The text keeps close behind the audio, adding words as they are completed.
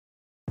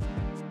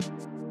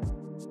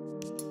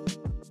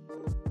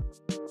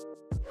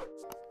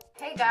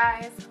Hey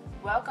guys,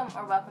 welcome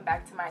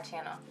back to my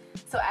channel.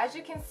 So as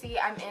you can see,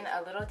 I'm in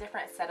a little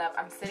different setup.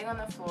 I'm sitting on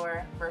the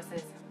floor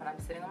versus when I'm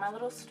sitting on my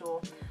little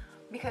stool,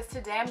 because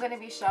today I'm going to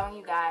be showing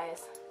you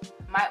guys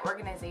my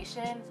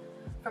organization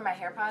for my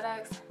hair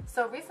products.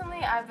 So recently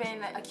I've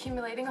been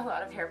accumulating a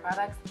lot of hair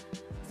products,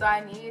 so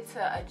I need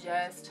to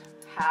adjust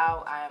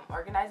how I'm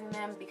organizing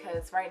them,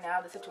 because right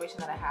now the situation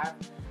that I have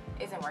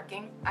isn't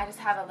working. I just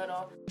have a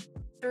little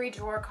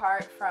 3-drawer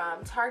cart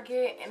from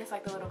Target, and it's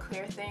like the little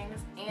clear things,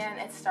 and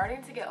it's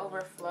starting to get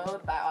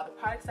overflowed by all the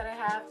products that I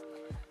have.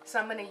 So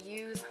I'm going to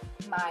use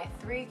my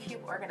 3-cube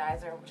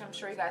organizer, which I'm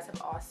sure you guys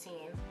have all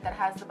seen, that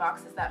has the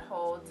boxes that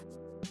hold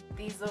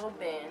these little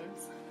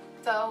bins.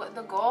 So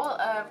the goal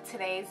of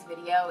today's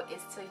video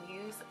is to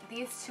use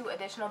these 2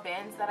 additional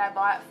bins that I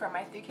bought for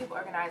my 3-cube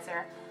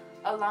organizer,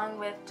 along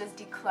with just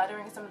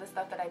decluttering some of the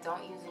stuff that I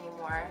don't use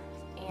anymore,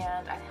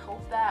 and I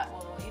hope that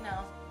will,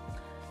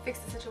 fix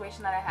the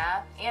situation that I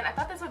have. And I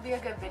thought this would be a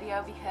good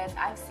video because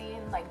I've seen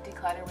like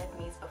declutter with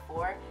me's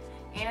before,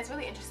 and it's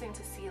really interesting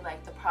to see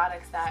like the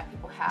products that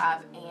people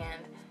have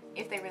and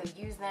if they really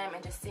use them,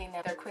 and just seeing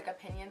their quick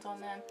opinions on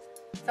them.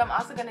 So I'm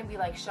also going to be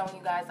like showing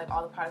you guys like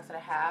all the products that I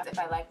have, if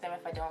I like them,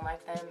 if I don't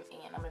like them,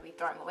 and I'm going to be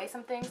throwing away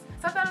some things.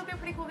 So I thought it would be a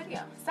pretty cool video.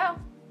 So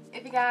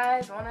if you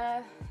guys want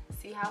to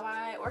see how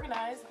I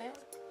organize, then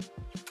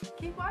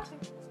keep watching.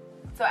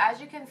 So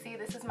as you can see,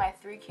 this is my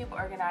 3-cube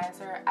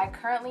organizer. I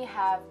currently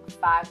have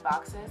 5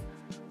 boxes,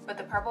 but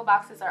the purple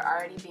boxes are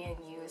already being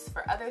used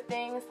for other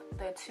things.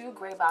 The 2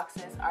 gray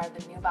boxes are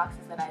the new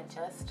boxes that I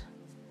just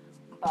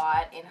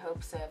bought in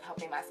hopes of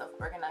helping myself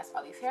organize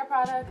all these hair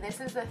products. This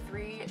is the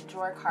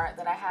 3-drawer cart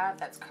that I have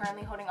that's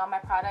currently holding all my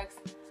products,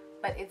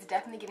 but it's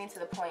definitely getting to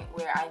the point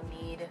where I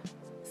need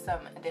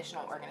some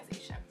additional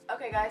organization.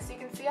 Okay guys, so you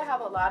can see I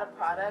have a lot of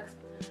products,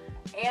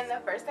 and the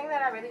first thing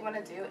that I really want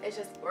to do is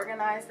just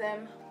organize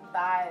them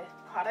by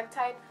product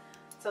type.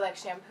 So like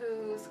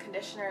shampoos,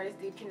 conditioners,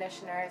 deep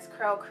conditioners,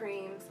 curl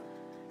creams,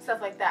 stuff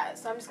like that.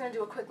 So I'm just going to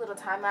do a quick little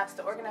time lapse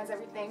to organize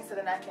everything, so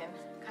then I can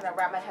kind of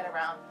wrap my head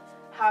around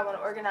how I want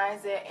to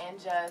organize it and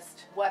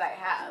just what I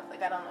have.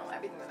 Like, I don't know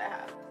everything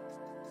that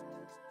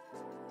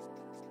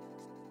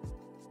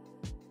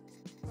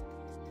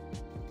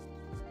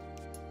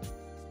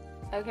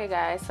I have. Okay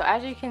guys, so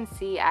as you can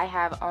see, I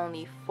have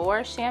only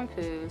 4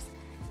 shampoos.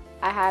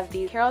 I have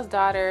the Carol's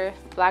Daughter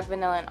Black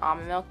Vanilla and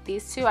Almond Milk.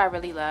 These 2 I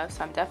really love,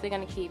 so I'm definitely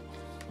going to keep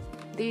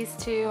these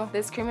 2.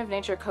 This Cream of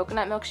Nature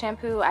Coconut Milk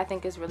Shampoo I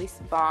think is really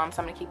bomb,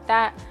 so I'm going to keep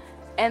that.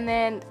 And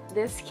then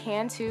this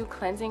Can2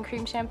 Cleansing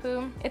Cream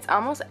Shampoo. It's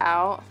almost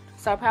out,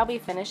 so I'll probably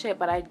finish it,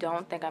 but I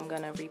don't think I'm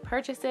going to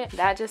repurchase it.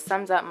 That just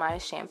sums up my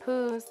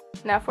shampoos.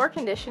 Now for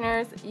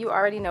conditioners, you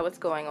already know what's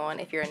going on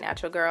if you're a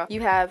natural girl.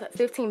 You have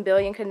 15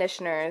 billion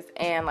conditioners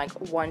and like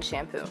 1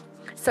 shampoo.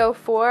 So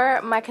for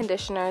my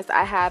conditioners,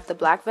 I have the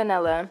Black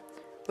Vanilla,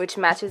 which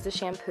matches the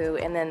shampoo,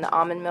 and then the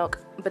Almond Milk,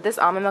 but this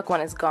Almond Milk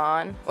one is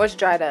gone, or it's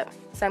dried up.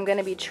 So I'm going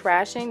to be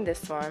trashing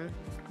this one.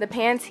 The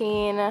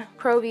Pantene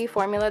Pro V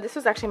formula. This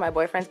was actually my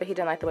boyfriend's, but he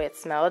didn't like the way it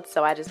smelled,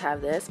 so I just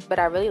have this. But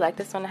I really like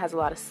this one. It has a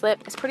lot of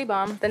slip. It's pretty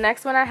bomb. The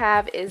next one I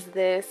have is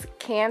this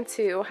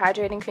Can2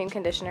 Hydrating Cream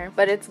Conditioner,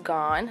 but it's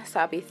gone, so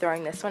I'll be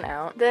throwing this one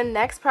out. The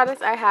next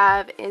product I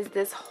have is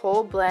this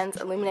Whole Blends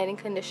Illuminating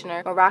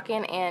Conditioner,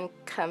 Moroccan and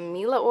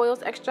Camila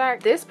Oils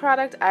Extract. This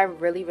product I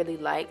really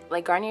like.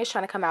 Like, Garnier is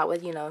trying to come out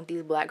with,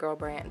 these black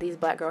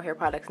girl hair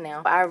products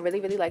now. I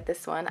really like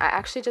this one. I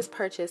actually just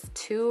purchased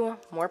 2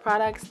 more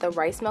products, the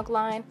Rice Milk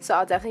line. So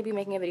I'll definitely be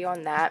making a video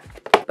on that.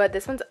 But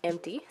this one's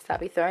empty, so I'll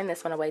be throwing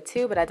this one away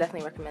too, but I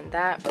definitely recommend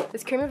that.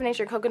 This Cream of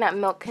Nature Coconut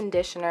Milk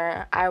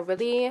Conditioner, I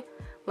really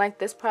like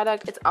this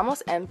product. It's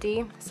almost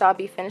empty, so I'll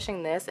be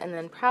finishing this and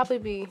then probably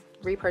be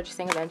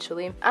repurchasing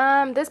eventually.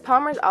 This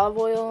Palmer's Olive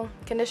Oil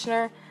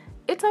Conditioner,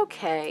 it's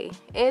okay.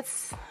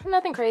 It's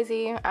nothing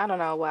crazy. I don't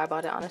know why I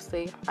bought it,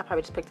 honestly. I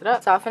probably just picked it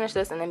up. So I'll finish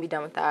this and then be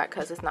done with that,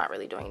 because it's not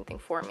really doing anything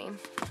for me.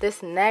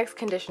 This next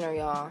conditioner,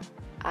 y'all,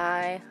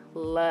 I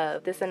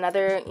love. This is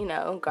another,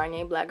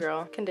 Garnier Black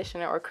Girl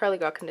conditioner, or Curly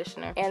Girl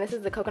conditioner. And this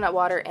is the coconut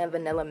water and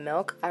vanilla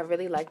milk. I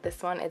really like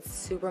this one. It's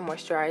super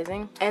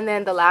moisturizing. And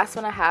then the last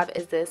one I have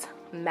is this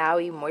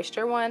Maui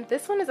Moisture one.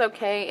 This one is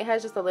okay. It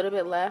has just a little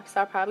bit left, so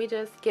I'll probably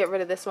just get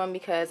rid of this one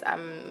because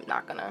I'm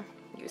not gonna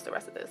use the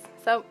rest of this.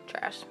 So,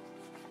 trash.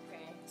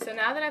 So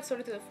now that I've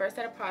sorted through the first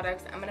set of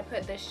products, I'm going to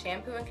put the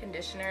shampoo and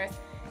conditioners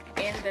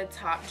in the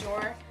top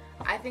drawer.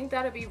 I think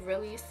that'll be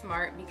really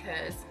smart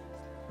because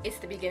it's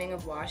the beginning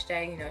of wash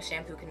day,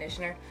 shampoo,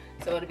 conditioner.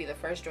 So it'll be the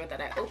first drawer that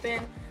I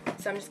open.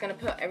 So I'm just going to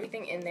put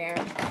everything in there.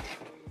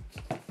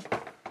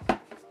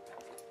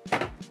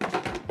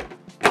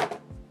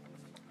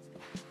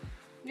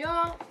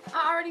 Y'all,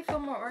 I already feel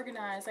more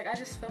organized. Like, I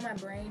just feel my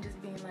brain just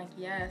being like,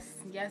 yes,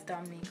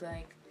 Dominique,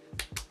 like,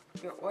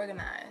 you're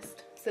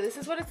organized. So this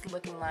is what it's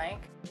looking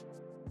like.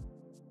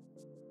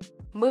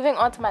 Moving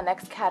on to my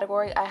next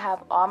category, I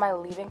have all my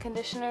leave-in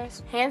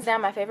conditioners. Hands down,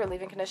 my favorite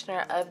leave-in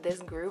conditioner of this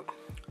group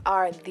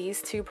are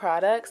these two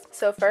products.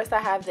 So first I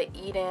have the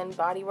Eden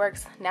Body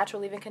Works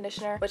Natural Leave-In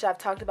Conditioner, which I've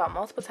talked about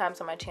multiple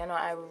times on my channel.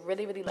 I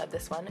really love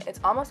this one. It's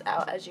almost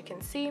out, as you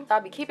can see.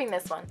 I'll be keeping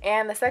this one.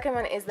 And the second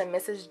one is the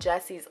Mrs.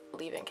 Jessie's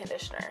Leave-In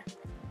Conditioner.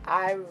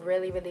 I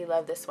really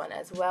love this one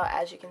as well.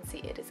 As you can see,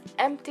 it is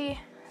empty.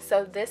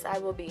 So this I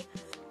will be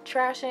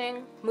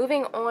trashing.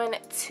 Moving on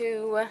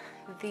to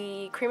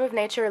the Cream of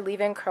Nature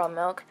Leave-In Curl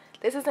Milk.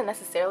 This isn't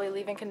necessarily a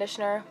leave-in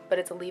conditioner, but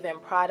it's a leave-in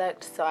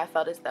product, so I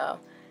felt as though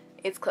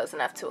it's close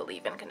enough to a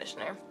leave-in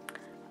conditioner.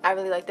 I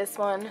really like this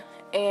one.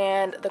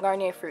 And the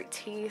Garnier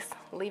Fructis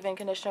leave-in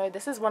conditioner.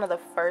 This is one of the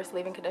first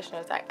leave-in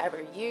conditioners I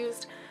ever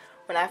used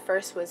when I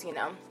first was, you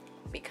know,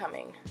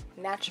 becoming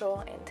natural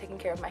and taking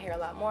care of my hair a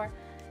lot more.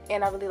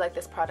 And I really like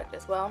this product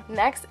as well.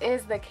 Next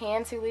is the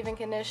Can2 leave-in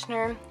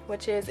conditioner,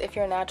 which is, if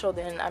you're natural,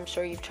 then I'm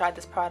sure you've tried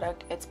this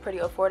product. It's pretty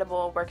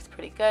affordable, works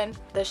pretty good.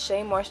 The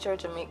Shea Moisture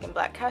Jamaican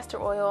Black Castor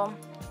Oil.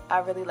 I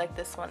really like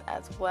this one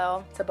as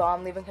well. It's a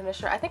balm leave-in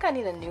conditioner. I think I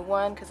need a new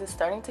one because it's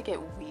starting to get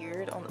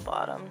weird on the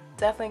bottom.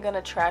 Definitely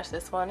gonna trash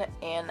this one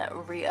and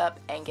re-up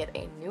and get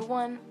a new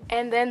one.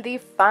 And then the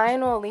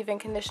final leave-in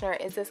conditioner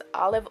is this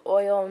Olive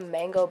Oil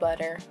Mango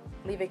Butter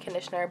leave-in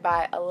conditioner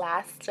by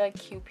Elasta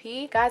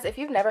QP. Guys, if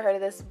you've never heard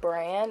of this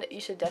brand, you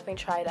should definitely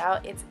try it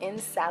out. It's in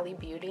Sally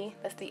Beauty.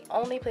 That's the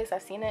only place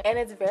I've seen it, and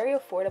it's very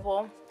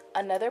affordable.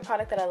 Another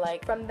product that I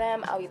like from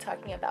them I'll be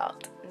talking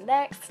about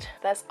next.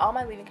 That's all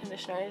my leave-in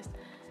conditioners,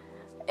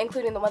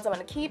 including the ones I'm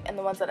going to keep and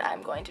the ones that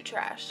I'm going to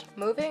trash.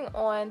 Moving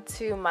on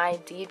to my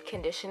deep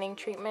conditioning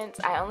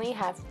treatments, I only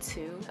have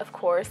two. Of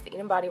course, the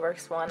Eden Body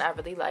Works one I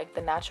really like.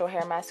 The natural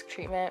hair mask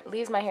treatment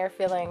leaves my hair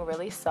feeling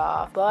really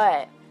soft,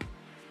 but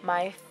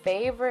my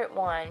favorite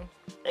one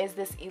is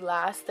this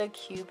Elasta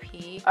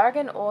QP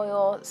Argan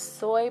Oil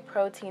Soy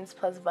Proteins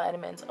Plus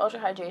Vitamins Ultra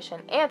Hydration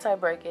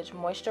Anti-Breakage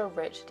Moisture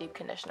Rich Deep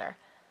Conditioner.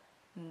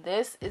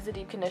 This is a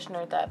deep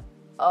conditioner that,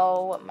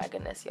 oh my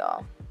goodness,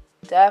 y'all,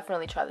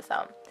 definitely try this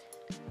out.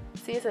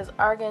 See, it says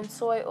argan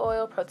soy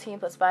oil, protein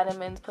plus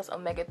vitamins plus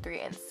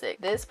omega-3 and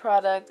 6. This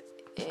product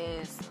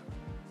is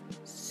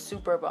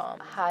super bomb.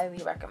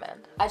 Highly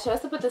recommend. I chose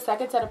to put the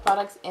second set of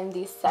products in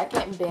the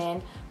second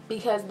bin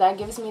because that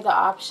gives me the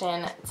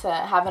option to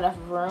have enough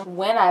room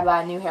when I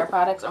buy new hair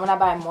products, or when I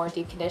buy more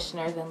deep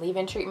conditioners and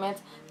leave-in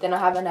treatments, then I'll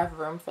have enough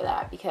room for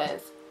that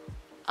because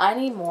I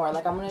need more.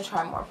 Like, I'm going to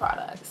try more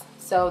products.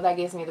 So that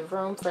gives me the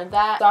room for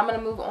that. So I'm going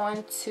to move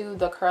on to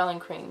the curling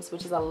creams,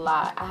 which is a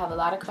lot. I have a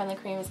lot of curling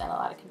creams and a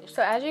lot of conditioners.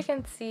 So as you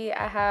can see,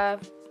 I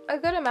have a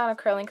good amount of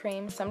curling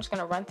creams. So I'm just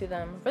going to run through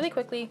them really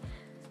quickly.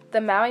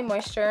 The Maui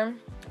Moisture,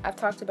 I've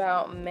talked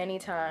about many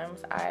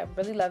times. I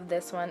really love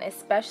this one,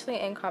 especially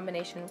in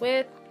combination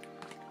with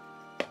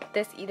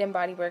this Eden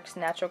Body Works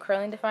Natural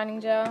Curling Defining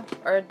Gel,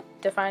 or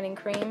Defining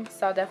Cream.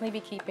 So I'll definitely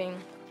be keeping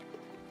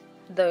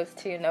those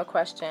two, no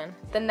question.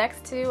 The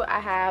next two I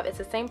have, it's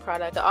the same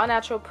product, the All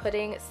Natural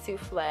Pudding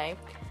Souffle.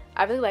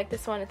 I really like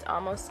this one. It's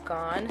almost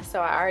gone, so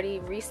I already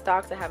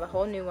restocked. I have a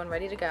whole new one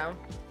ready to go.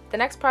 The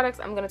next products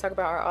I'm going to talk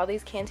about are all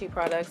these Can2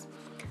 products.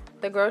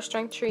 The Grow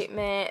Strength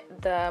Treatment,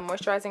 the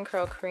Moisturizing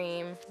Curl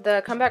Cream,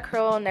 the Comeback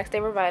Curl Next Day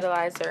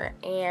Revitalizer,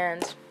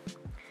 and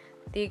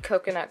the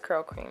Coconut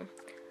Curl Cream.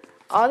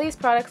 All these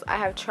products I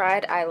have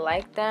tried. I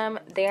like them.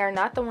 They are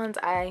not the ones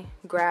I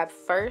grab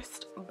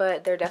first,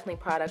 but they're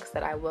definitely products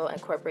that I will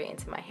incorporate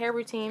into my hair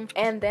routine.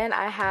 And then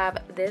I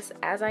have this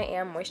As I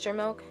Am Moisture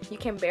Milk. You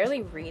can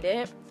barely read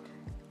it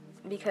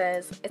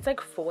because it's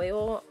like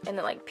foil and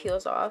it like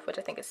peels off, which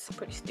I think is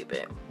pretty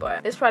stupid.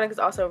 But this product is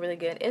also really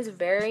good.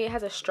 It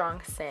has a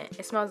strong scent.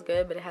 It smells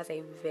good, but it has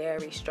a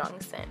very strong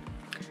scent.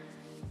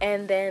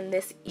 And then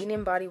this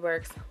Eden Body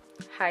Works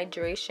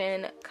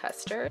Hydration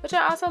Custard, which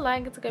I also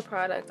like. It's a good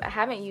product. I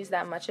haven't used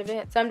that much of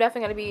it, so I'm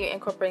definitely going to be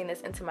incorporating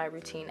this into my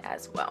routine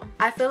as well.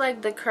 I feel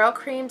like the curl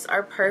creams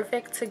are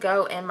perfect to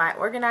go in my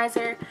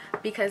organizer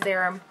because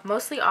they're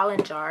mostly all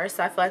in jars,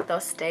 so I feel like they'll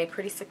stay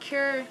pretty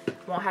secure,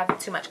 won't have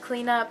too much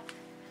cleanup,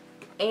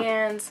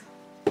 and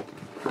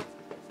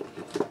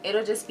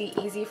it'll just be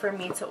easy for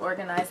me to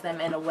organize them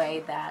in a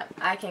way that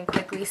I can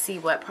quickly see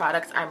what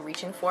products I'm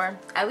reaching for,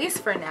 at least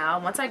for now.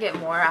 Once I get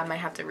more, I might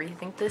have to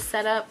rethink this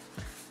setup,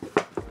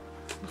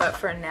 but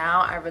for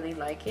now I really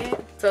like it.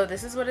 So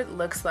this is what it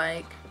looks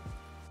like.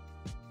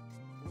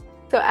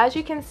 So as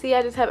you can see,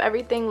 I just have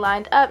everything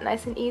lined up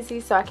nice and easy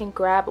so I can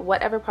grab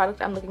whatever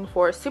product I'm looking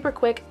for super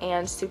quick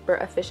and super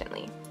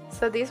efficiently.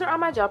 So these are all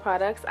my gel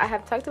products. I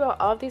have talked about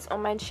all of these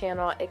on my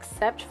channel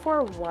except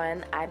for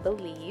one, I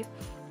believe,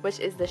 which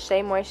is the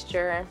Shea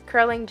Moisture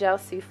Curling Gel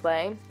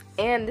Souffle.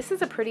 And this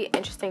is a pretty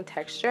interesting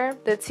texture.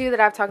 The two that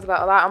I've talked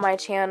about a lot on my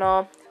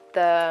channel,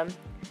 the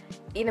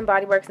Eden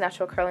Body Works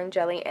Natural Curling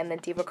Jelly and the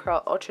Diva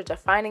Curl Ultra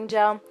Defining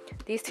Gel.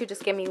 These two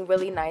just give me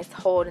really nice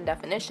hold and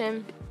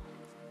definition.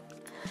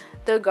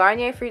 The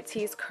Garnier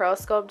Fructis Curl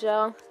Sculpt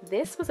Gel.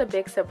 This was a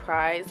big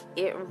surprise.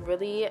 It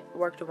really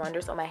worked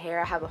wonders on my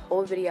hair. I have a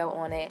whole video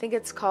on it. I think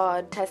it's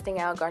called Testing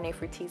Out Garnier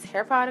Fructis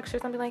Hair Products or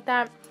something like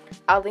that.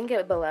 I'll link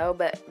it below,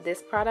 but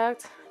this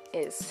product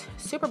is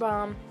super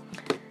bomb.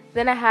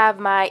 Then I have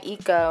my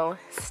Eco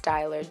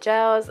Styler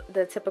gels,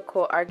 the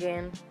typical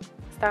argan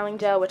styling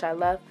gel, which I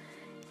love.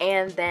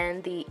 And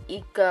then the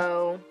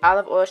Eco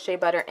olive oil, shea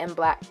butter, and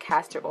black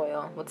castor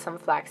oil with some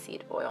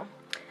flaxseed oil.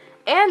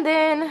 And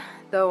then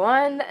the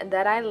one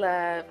that I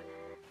love,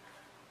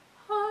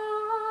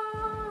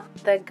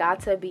 the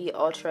Gotta Be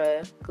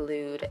Ultra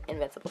Glued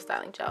Invincible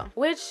Styling Gel,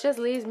 which just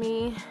leaves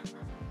me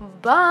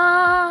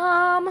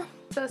bomb.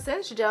 So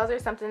since gels are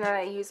something that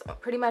I use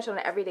pretty much on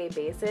an everyday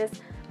basis,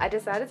 I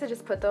decided to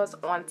just put those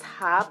on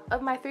top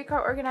of my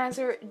 3-card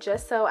organizer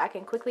just so I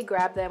can quickly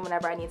grab them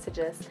whenever I need to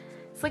just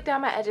slick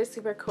down my edges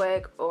super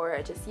quick or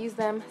just use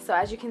them. So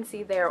as you can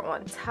see, they're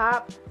on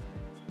top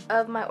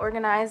of my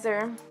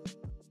organizer,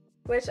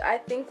 which I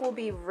think will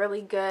be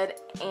really good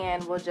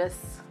and will just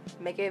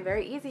make it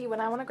very easy when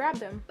I want to grab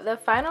them. The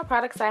final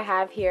products I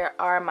have here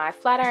are my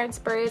flat iron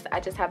sprays. I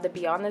just have the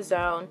Beyond the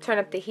Zone Turn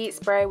Up the Heat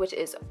spray, which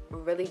is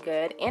really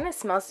good and it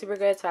smells super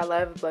good, so I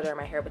love blow drying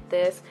my hair with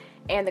this.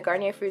 And the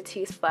Garnier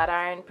Fructis Flat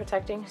Iron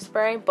Protecting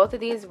Spray. Both of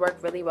these work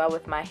really well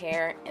with my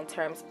hair in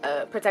terms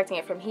of protecting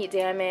it from heat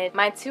damage.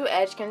 My 2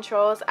 edge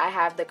controls, I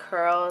have the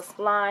Curls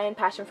line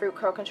Passion Fruit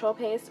Curl Control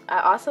Paste.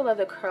 I also love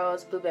the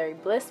Curls Blueberry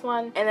Bliss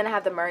one. And then I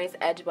have the Murray's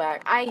Edge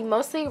Wax. I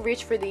mostly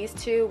reach for these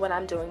two when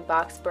I'm doing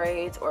box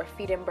braids or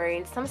feed-in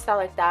braids, some style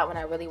like that, when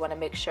I really want to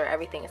make sure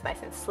everything is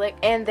nice and slick.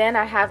 And then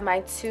I have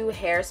my 2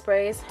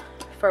 hairsprays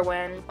for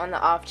when on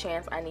the off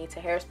chance I need to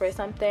hairspray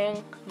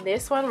something.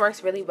 This one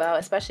works really well,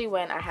 especially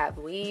when I have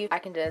weave. I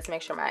can just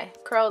make sure my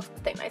curls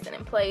stay nice and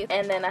in place.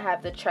 And then I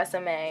have the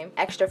Tresemme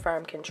Extra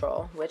Firm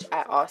Control, which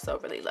I also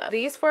really love.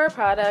 These 4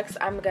 products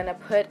I'm gonna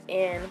put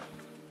in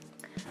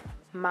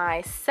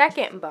my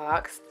second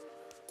box.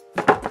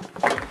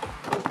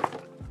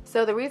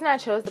 So the reason I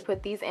chose to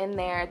put these in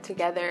there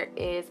together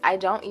is I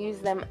don't use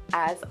them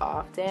as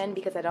often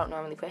because I don't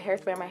normally put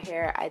hairspray in my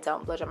hair. I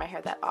don't blow dry my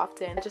hair that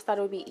often. I just thought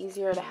it would be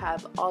easier to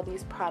have all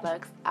these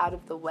products out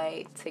of the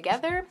way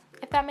together,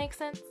 if that makes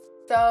sense.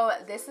 So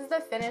this is the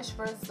finished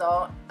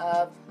result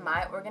of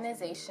my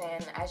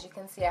organization. As you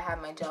can see, I have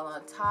my gel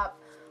on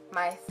top,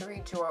 my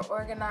 3-drawer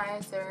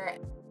organizer.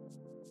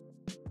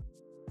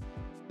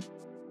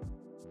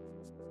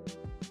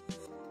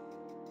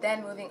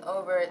 Then moving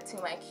over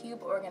to my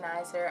cube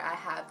organizer, I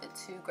have the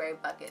 2 gray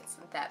buckets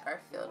that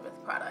are filled with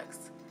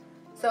products.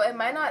 So it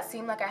might not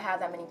seem like I have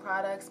that many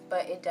products,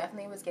 but it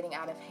definitely was getting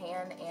out of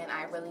hand and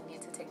I really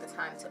need to take the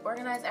time to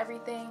organize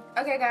everything.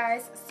 Okay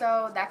guys,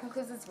 so that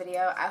concludes this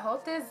video. I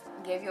hope this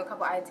gave you a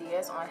couple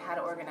ideas on how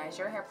to organize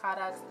your hair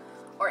products,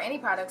 or any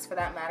products for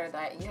that matter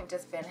that you have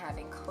just been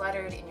having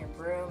cluttered in your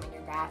room, in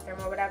your bathroom,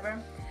 or whatever.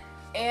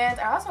 And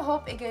I also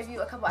hope it gave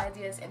you a couple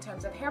ideas in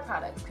terms of hair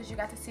products, because you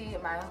got to see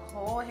my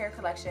whole hair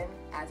collection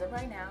as of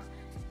right now.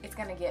 It's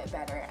gonna get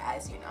better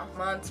as you know,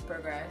 months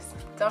progress.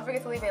 Don't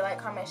forget to leave a like,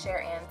 comment,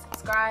 share, and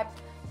subscribe.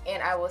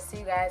 And I will see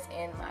you guys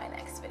in my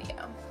next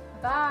video.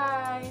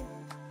 Bye!